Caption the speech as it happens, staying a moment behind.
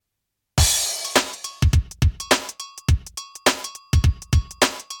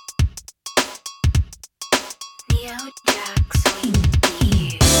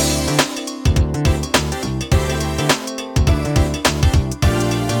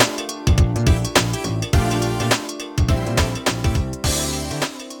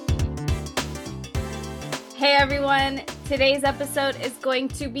everyone. Today's episode is going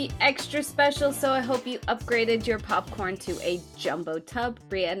to be extra special, so I hope you upgraded your popcorn to a jumbo tub.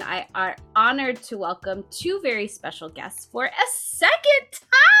 Bria and I are honored to welcome two very special guests for a second time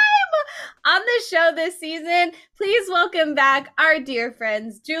on the show this season. Please welcome back our dear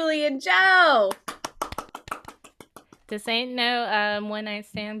friends, Julie and Joe. This ain't no one-night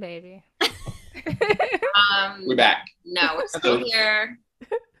stand, baby. We're back. No, we're still here.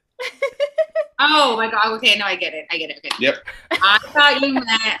 Oh my god, okay, no, I get it. Okay. Yep. I thought you meant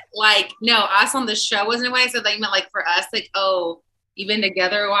us on the show wasn't what I said. Like, you meant like for us, like, oh, you've been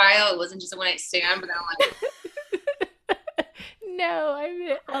together a while. It wasn't just a one-night stand, but I'm like, no, I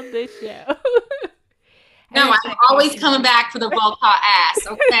meant on this show. no, I'm always coming back for the well-taught ass,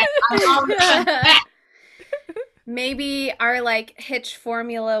 okay? I'm always coming back. Maybe our Hitch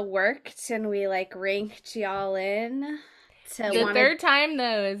formula worked and we ranked y'all in. The third time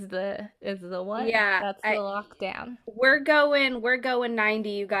though is the one. Yeah, that's the lockdown. We're going 90.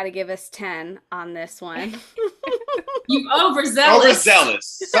 You got to give us 10 on this one. You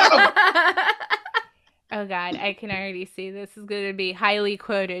overzealous. Oh god, I can already see this is going to be highly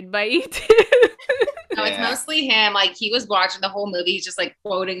quoted by you two. No, it's mostly him. Like, he was watching the whole movie. He's just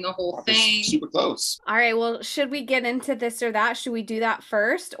quoting the whole thing. Super close. All right. Well, should we get into this or that? Should we do that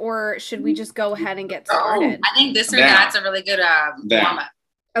first, or should we just go ahead and get started? I think this or that's a really good warm-up.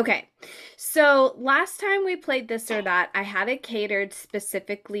 Okay. So last time we played this or that, I had it catered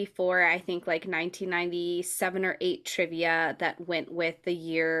specifically for, I think, 1997 or 8 trivia that went with the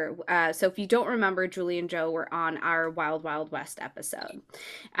year. So if you don't remember, Julie and Joe were on our Wild Wild West episode.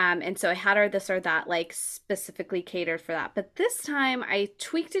 And so I had our this or that, specifically catered for that. But this time I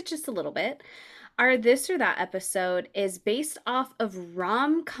tweaked it just a little bit. Our this or that episode is based off of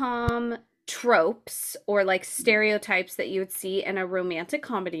rom-com tropes or stereotypes that you would see in a romantic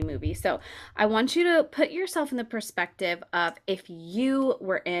comedy movie. So I want you to put yourself in the perspective of if you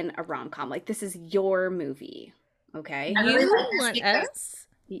were in a rom-com, this is your movie. Okay. You want us?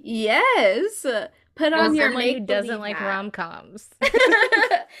 Yes. Put on your someone who doesn't like rom-coms.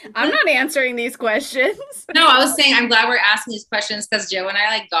 I'm not answering these questions. No, I was saying I'm glad we're asking these questions because Joe and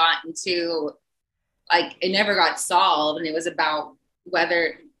I got into it never got solved, and it was about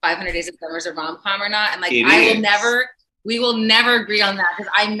whether 500 Days of Summer is a rom-com or not, and we will never agree on that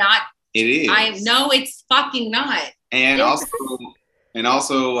because I'm not. It is. No, it's fucking not. And also,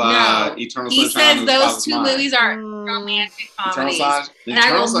 no. Eternal Sunshine. He says those two movies are romantic comedies, and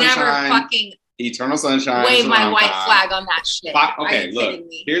I will never fucking Eternal Sunshine. Wave my white flag on that shit. Okay, look.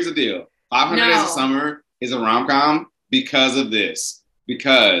 Here's the deal. 500 Days of Summer is a rom-com because of this.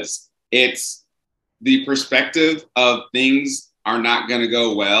 Because it's the perspective of things are not going to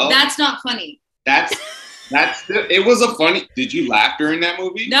go well. That's not funny. It was a funny. Did you laugh during that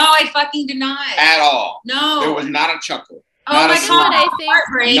movie? No, I fucking did not. At all. No. There was not a chuckle. Oh my god,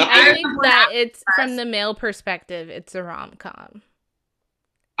 I think that it's from the male perspective, it's a rom-com.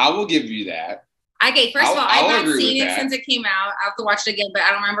 I will give you that. Okay, first of all, I've not seen it since it came out. I have to watch it again, but I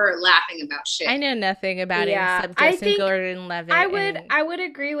don't remember laughing about shit. I know nothing about it except Justin Gordon-Levitt. I would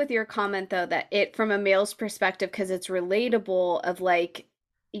agree with your comment though that it from a male's perspective because it's relatable of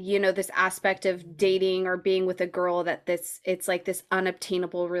this aspect of dating or being with a girl that it's this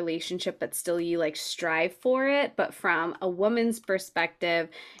unobtainable relationship, but still you strive for it. But from a woman's perspective,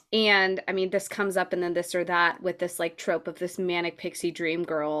 and I mean this comes up in then this or that with this trope of this manic pixie dream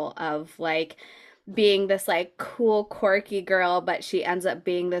girl of being this cool quirky girl, but she ends up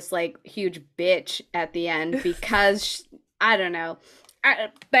being this huge bitch at the end because I don't know.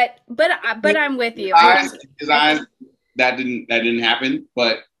 But I'm with you. That didn't happen.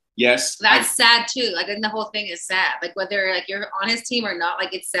 But yes, that's sad too. And the whole thing is sad. Whether you're on his team or not,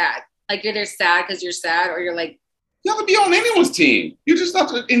 it's sad. You're either sad because you're sad, or you're you have to be on anyone's team. You just have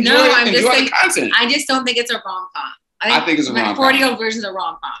to enjoy the content. I just don't think it's a rom-com. I think it's a rom-com. 40-year-old version is a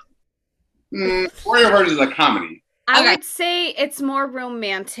rom-com. 40-year-old version is a comedy. I would say it's more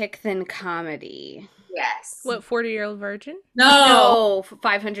romantic than comedy. Yes. What, 40-Year-Old Virgin? No,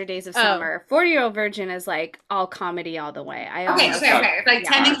 500 Days of Summer. 40-Year-Old Virgin is all comedy all the way. Okay. It's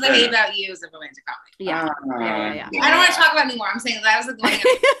 10 Things I Hate About You is a romantic comedy. Yeah. I don't want to talk about it anymore. I'm saying that was going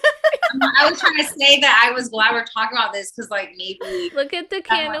I was trying to say that I was glad we're talking about this because maybe. Look at the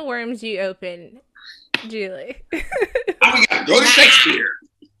can of worms you opened, Julie. We gotta go to Shakespeare.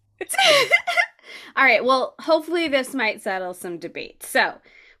 All right. Well, hopefully this might settle some debate. So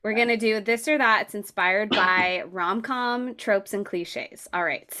we're going to do this or that. It's inspired by rom-com tropes and cliches. All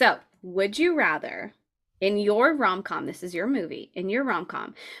right. So would you rather in your rom-com, this is your movie, in your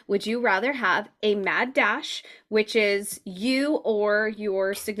rom-com, would you rather have a mad dash, which is you or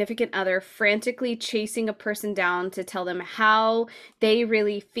your significant other frantically chasing a person down to tell them how they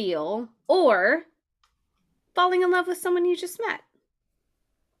really feel, or falling in love with someone you just met?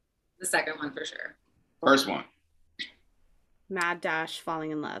 The second one for sure. First one. Mad dash,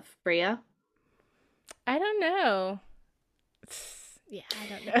 falling in love. Bria? I don't know. Yeah, I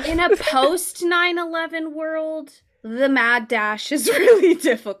don't know. In a post 9/11 world, the mad dash is really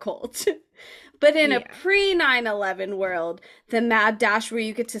difficult. But in a pre 9/11 world, the mad dash where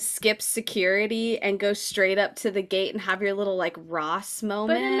you get to skip security and go straight up to the gate and have your little like Ross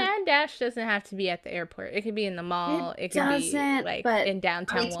moment. But a mad dash doesn't have to be at the airport. It could be in the mall. It could be like in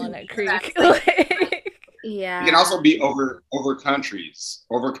downtown Walnut Creek. Yeah. It can also be over countries,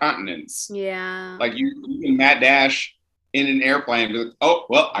 over continents. Yeah. Like you can mad dash in an airplane. Like, oh,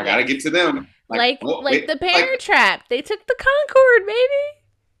 well, I gotta get to them. Like the Parent Trap. They took the Concorde, baby.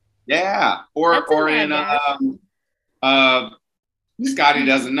 Yeah. Or in Scotty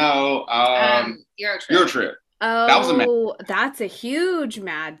doesn't know. Euro Trip. Oh, that's a huge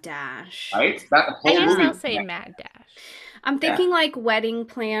mad dash. Right? That whole movie. I'll say mad dash. I'm thinking like Wedding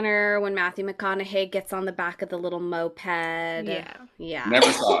Planner when Matthew McConaughey gets on the back of the little moped. Yeah.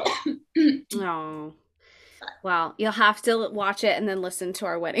 Never saw it. Oh. Well, you'll have to watch it and then listen to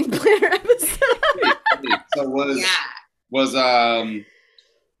our Wedding Planner episode. So was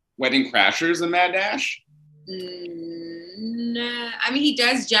Wedding Crashers a mad dash? No, I mean he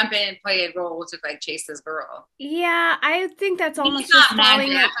does jump in and play a role to like chase this girl. Yeah, I think that's almost just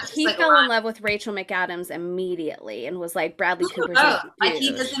falling. He like fell in love with Rachel McAdams immediately and was like Bradley Cooper's. Like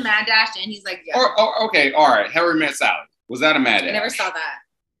he does the mad dash and he's like, yeah. Okay, all right. Harry Met Sally. Was that a mad dash? I never saw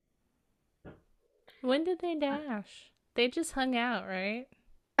that. When did they dash? They just hung out, right?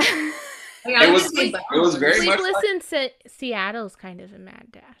 It was very much Sleepless in Seattle's kind of a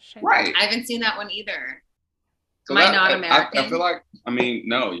mad dash. Right. I haven't seen that one either. So Am I not American? I feel like,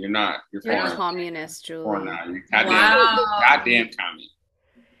 no, you're not. You're a communist, Julie. Or not. You're goddamn commie.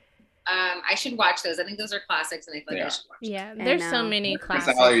 I should watch those. I think those are classics, and I feel like I should watch them. Yeah, there's so many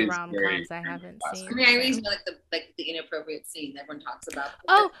classic rom-coms I haven't seen. I mean, I always know the inappropriate scene that everyone talks about.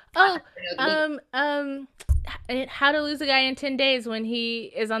 How to Lose a Guy in 10 Days when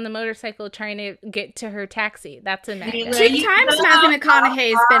he is on the motorcycle trying to get to her taxi. That's a mad dash. 2 times Matthew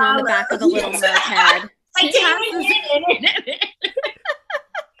McConaughey's been on the back of the little moped.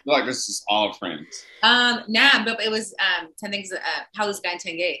 Like this is all friends. Nah, but it was 10 things. How to Lose a Guy in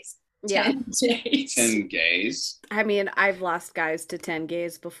 10 Days. Yeah. 10 gays. I mean, I've lost guys to 10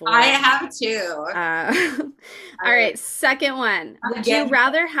 gays before. I have too. All right, second one. Would you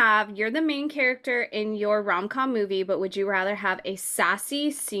rather have, you're the main character in your rom-com movie, but would you rather have a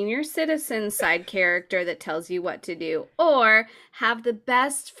sassy senior citizen side character that tells you what to do, or have the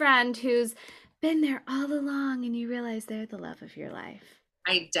best friend who's been there all along and you realize they're the love of your life?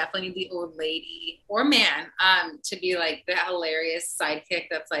 I definitely need the old lady or man to be like the hilarious sidekick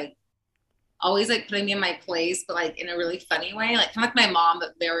that's like always like putting me in my place, but like in a really funny way, like kind of like my mom,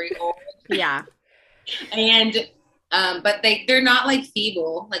 but very old. Yeah. And but they're not like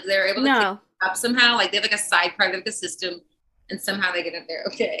feeble, like they're able to pick up somehow, like they have like a side part of the system, and somehow they get in there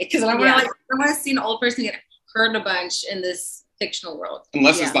okay. Because I want to see an old person get hurt a bunch in this fictional world.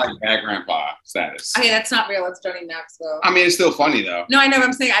 Unless it's like bad grandpa status. Okay, that's not real. It's Johnny Knoxville. I mean, it's still funny though. No, I know what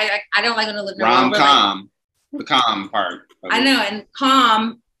I'm saying. I don't like when I live in a rom-com. The calm part. I know, and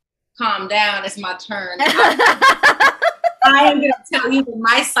calm down. It's my turn. I am going to tell you that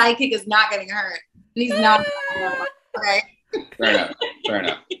my sidekick is not getting hurt. He's not. Okay. Fair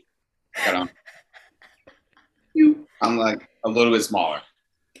enough. Got on. I'm like a little bit smaller.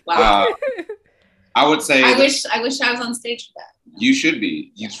 Wow. I would say. I wish I was on stage for that. You should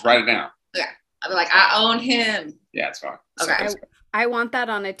be. You just write it down. Yeah. I'll be like, I own him. Yeah, it's fine. Okay. I want that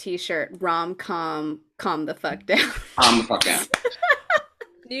on a t-shirt. Rom-com, calm the fuck down. Calm the fuck down.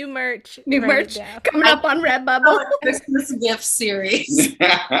 New merch coming up on Redbubble. Christmas gift series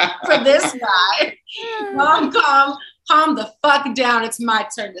for this guy. Rom-com, calm the fuck down. It's my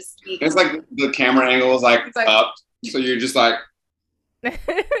turn to speak. It's like the camera angle is like up, so you're just like. Like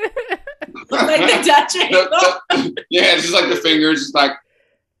the Dutch angle. Yeah, it's just like the fingers, just like.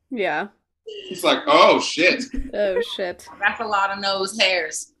 Yeah. It's like, oh shit. Oh shit. That's a lot of nose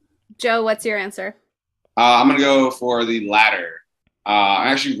hairs. Joe, what's your answer? I'm gonna go for the latter. I'm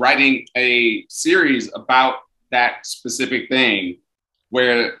actually writing a series about that specific thing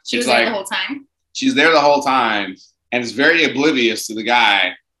where she was there the whole time. She's there the whole time and is very oblivious to the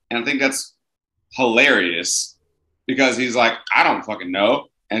guy, and I think that's hilarious because he's like, I don't fucking know,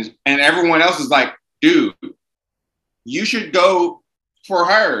 and everyone else is like, dude, you should go for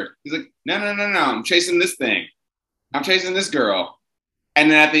her. He's like, no, I'm chasing this thing. I'm chasing this girl. And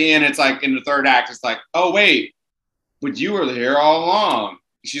then at the end, it's like in the third act, it's like, oh, wait, but you were here all along.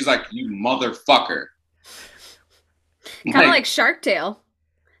 She's like, you motherfucker. Kind of like Shark Tale.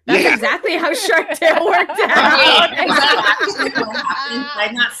 That's exactly how Shark Tale worked out.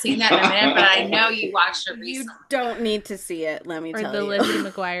 I've not seen that in a minute, but I know you watched it recently. You don't need to see it, let me tell you. Or the Lizzie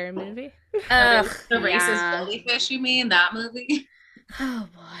McGuire movie. The racist jellyfish, you mean? That movie? Oh,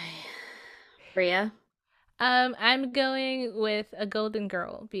 boy. Bria? I'm going with a golden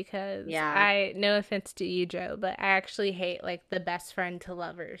girl because no offense to you, Joe, but I actually hate like the best friend to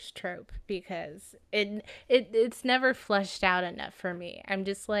lovers trope because it's never fleshed out enough for me. I'm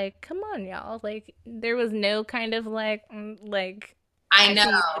just like, come on, y'all. Like there was no kind of like I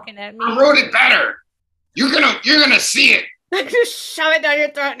know. Looking at me. I wrote it better. You're gonna see it. Just shove it down your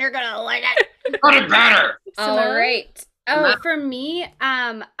throat and you're gonna like it. I wrote it better. All right. Oh, for me,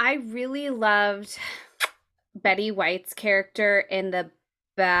 I really loved Betty White's character in the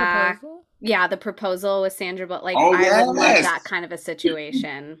back. Proposal? Yeah, the proposal with Sandra, but like I would love that kind of a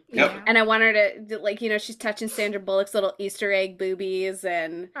situation. Yep. And I want her to like, she's touching Sandra Bullock's little Easter egg boobies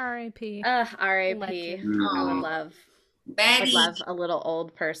and R.I.P. R.I.P. I would love Betty. I'd love a little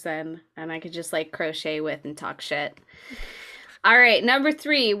old person and I could just like crochet with and talk shit. All right, number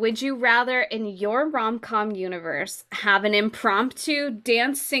 3. Would you rather, in your rom-com universe, have an impromptu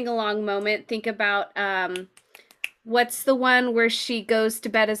dance sing-along moment? Think about, what's the one where she goes to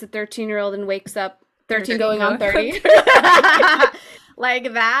bed as a 13-year-old and wakes up 13 going on 30?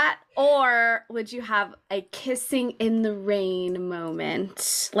 Like that? Or would you have a kissing in the rain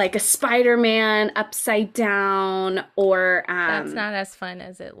moment? Like a Spider-Man upside down or... That's not as fun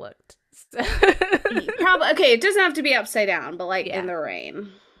as it looked. Probably okay. It doesn't have to be upside down, but like in the rain.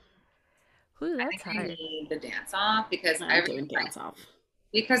 Ooh, that's hard. I need the dance off because I'm doing dance off.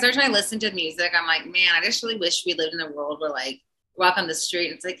 Because every time I listen to music, I'm like, man, I just really wish we lived in a world where like walk on the street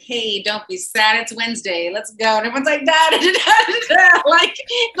and it's like, hey, don't be sad, it's Wednesday, let's go, and everyone's like, da da da da da, like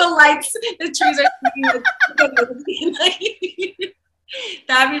the lights, the trees are.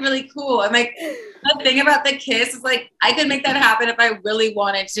 That'd be really cool. And like the thing about the kiss is like I could make that happen if I really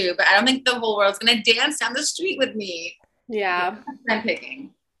wanted to, but I don't think the whole world's gonna dance down the street with me. Yeah. I'm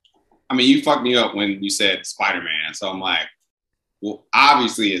picking. I mean, you fucked me up when you said Spider-Man, so I'm like, well,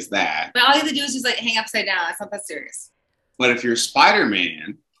 obviously it's that. But all you have to do is just like hang upside down. It's not that serious. But if you're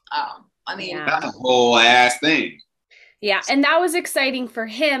Spider-Man, I mean, that's a whole ass thing. Yeah, and that was exciting for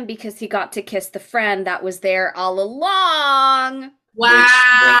him because he got to kiss the friend that was there all along.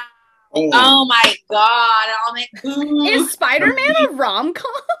 Wow. Oh my God. Is Spider-Man a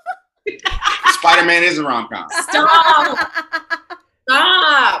rom-com? Spider-Man is a rom-com. Stop.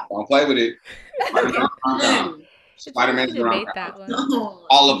 Don't play with it. Spider-Man is a rom-com.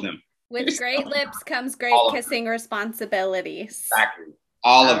 All of them. With great lips comes great kissing responsibilities. Exactly.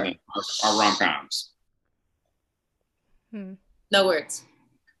 All of them are rom-coms. No words.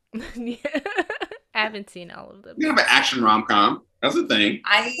 I haven't seen all of them. You have an action rom-com. That's a thing.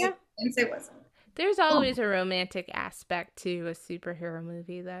 I didn't say it wasn't. There's always a romantic aspect to a superhero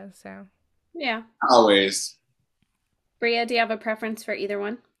movie, though, so. Yeah. Always. Bria, do you have a preference for either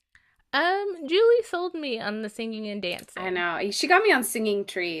one? Julie sold me on the singing and dancing. I know. She got me on singing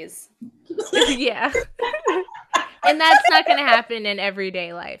trees. Yeah. And that's not going to happen in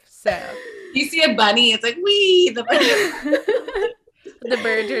everyday life, so. You see a bunny, it's like, wee, the bunny. The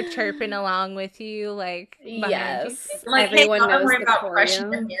birds are chirping along with you, like, yes. You. Like, everyone knows worry the about choreo.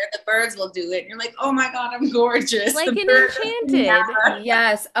 brushing your hair. The birds will do it. And you're like, oh my God, I'm gorgeous. Like the in Enchanted. Yeah.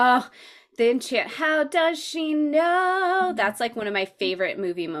 Yes. Oh, the enchant. How does she know? That's like one of my favorite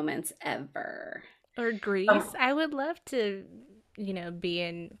movie moments ever. Or Grease. I would love to, be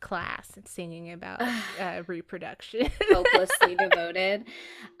in class and singing about reproduction. Hopelessly devoted.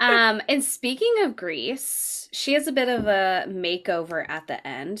 And speaking of Grease, she has a bit of a makeover at the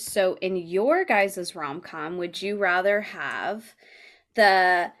end. So in your guys' rom-com, would you rather have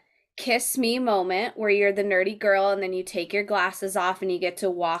the kiss me moment where you're the nerdy girl and then you take your glasses off and you get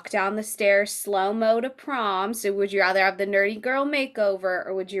to walk down the stairs slow-mo to prom? So would you rather have the nerdy girl makeover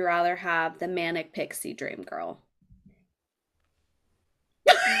or would you rather have the manic pixie dream girl?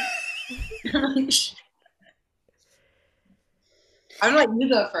 I'm like, you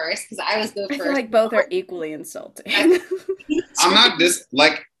go first because I always go first. I feel like both are equally insulting. I'm not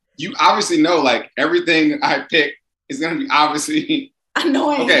you obviously know like everything I pick is going to be obviously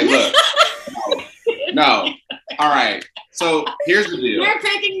annoying. Okay, look. No. All right. So here's the deal. You're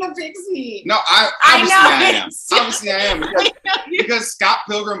picking the pixie. No, obviously I am. Because Scott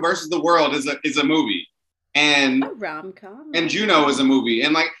Pilgrim versus the World is a movie. And a rom-com. And Juno is a movie.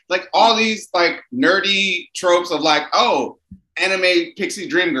 And like all these like nerdy tropes of like, oh, anime pixie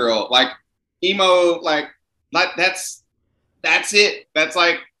dream girl, like emo, like that's it. That's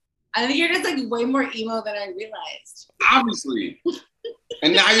like, I think you're just like way more emo than I realized. Obviously.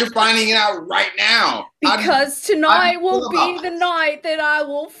 And now you're finding it out right now. Because tonight will be the night that I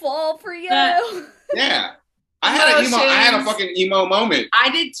will fall for you. Yeah. I had a fucking emo moment. I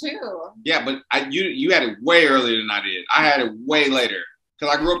did too. Yeah, but you had it way earlier than I did. I had it way later.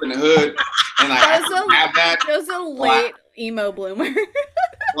 Because I grew up in the hood and I had that. It was a late emo bloomer.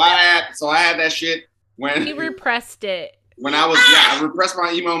 So I had that shit when he repressed it. When I repressed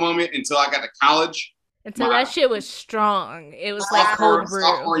my emo moment until I got to college. Until that shit was strong. It was like cold brew.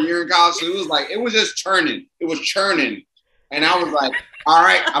 Sophomore year in college, so it was just churning. It was churning. And I was like, all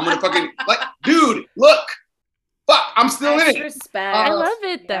right, I'm gonna fucking like, dude, look. Fuck, I'm still in it. Respect. I love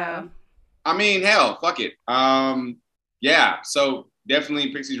it though. I mean, hell, fuck it. Yeah, so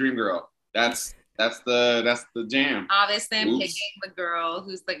definitely Pixie Dream Girl. That's the jam. Obviously, I'm picking the girl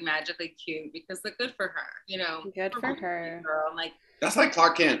who's like magically cute because like good for her, you know. Good for her. Girl. Like that's like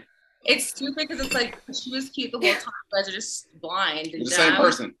Clark Kent. It's stupid because it's like she was cute the whole time. You guys are just blind. And the same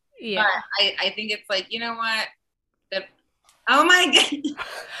person. Yeah. But I think it's like, you know what? Oh my god.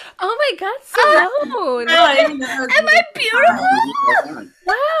 Oh my god, Simone. Am I beautiful?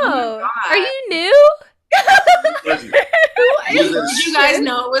 Wow. Oh are you new? Did you guys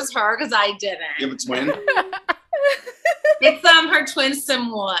know it was her? Because I didn't. You have a twin? It's her twin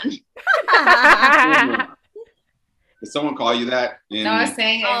Sim1. Did someone call you that? No, I was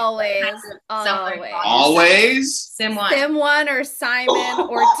saying always. Always? Sim1 or Simon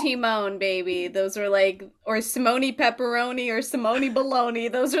or Timon, baby. Those are like, or Simone Pepperoni or Simone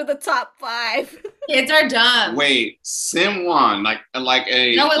Baloney. Those are the top 5. Kids are dumb. Wait, Sim1, like a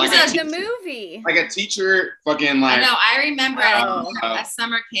no, it like was the movie. Like a teacher, fucking like. No, I remember at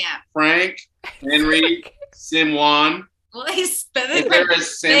summer camp. Frank, Henry, Sim1. Well, is there a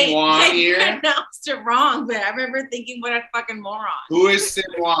Sim1 here? They pronounced it wrong, but I remember thinking, what a fucking moron. Who is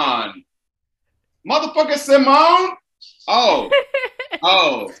Sim1? Motherfucker Simone? Oh.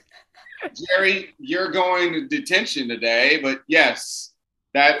 Jerry, you're going to detention today, but yes,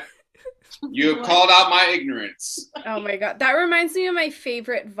 that you have called out my ignorance. Oh my god. That reminds me of my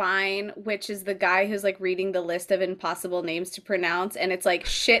favorite Vine, which is the guy who's like reading the list of impossible names to pronounce, and it's like,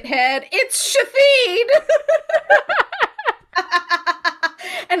 shithead, it's Shafid!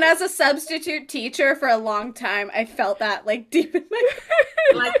 And as a substitute teacher for a long time, I felt that like deep in my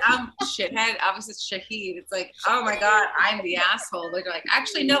like I'm shithead. Obviously, it's Shahid. It's like, oh my god, I'm the asshole. They're like,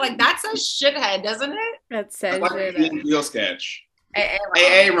 actually, no, like that says shithead, doesn't it? That says like a real sketch.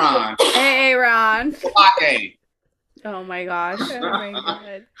 Hey, Ron. Hey, Ron. Hey. Oh my gosh. Oh my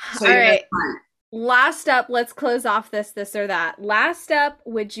god. All right. Last up, let's close off this or that. Last up,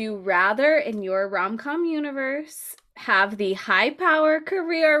 would you rather in your rom-com universe have the high-power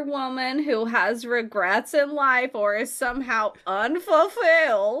career woman who has regrets in life or is somehow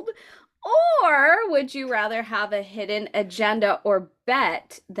unfulfilled? Or would you rather have a hidden agenda or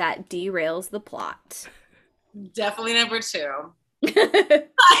bet that derails the plot? Definitely number 2.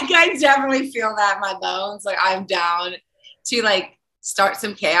 I definitely feel that in my bones. Like I'm down to like start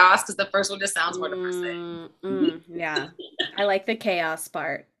some chaos because the first one just sounds more depressing. Yeah, I like the chaos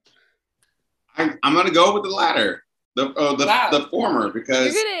part. I'm gonna go with the latter, the former,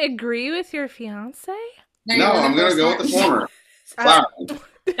 because you're gonna agree with your fiance. No, I'm gonna go with the former.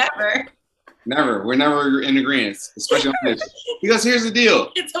 Never. We're never in agreement, especially on this. Because here's the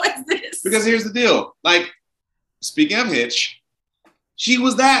deal. It's always this. Because here's the deal. Like, speaking of Hitch, she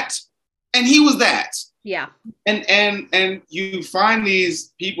was that, and he was that. Yeah. And you find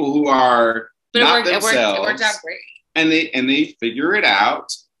these people who are not themselves. It worked out great. And they figure it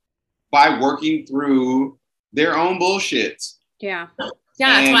out by working through their own bullshit. Yeah.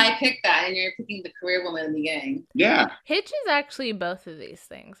 Yeah, that's why I picked that, and you're picking the career woman in the gang. Yeah. Hitch is actually both of these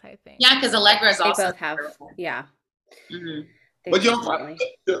things, I think. Yeah, because Allegra is also both have. Yeah. Mm-hmm. But you don't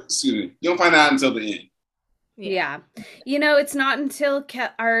find out until the end. Yeah. You know, it's not until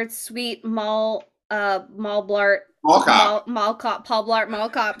our sweet Paul Blart Mall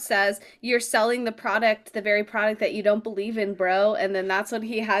Cop says, you're selling the product, the very product that you don't believe in, bro. And then that's when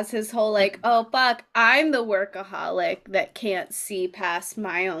he has his whole like, oh, fuck, I'm the workaholic that can't see past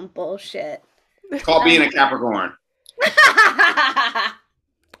my own bullshit. It's called being a Capricorn.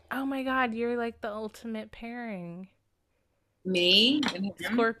 Oh my god, you're like the ultimate pairing. Me?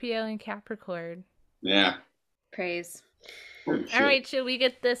 Scorpio and Capricorn. Yeah. Praise. All right, should we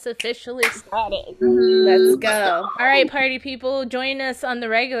get this officially started? Let's go. All right, party people, join us on the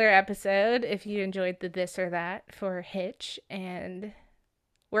regular episode if you enjoyed the this or that for Hitch, and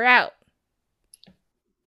we're out.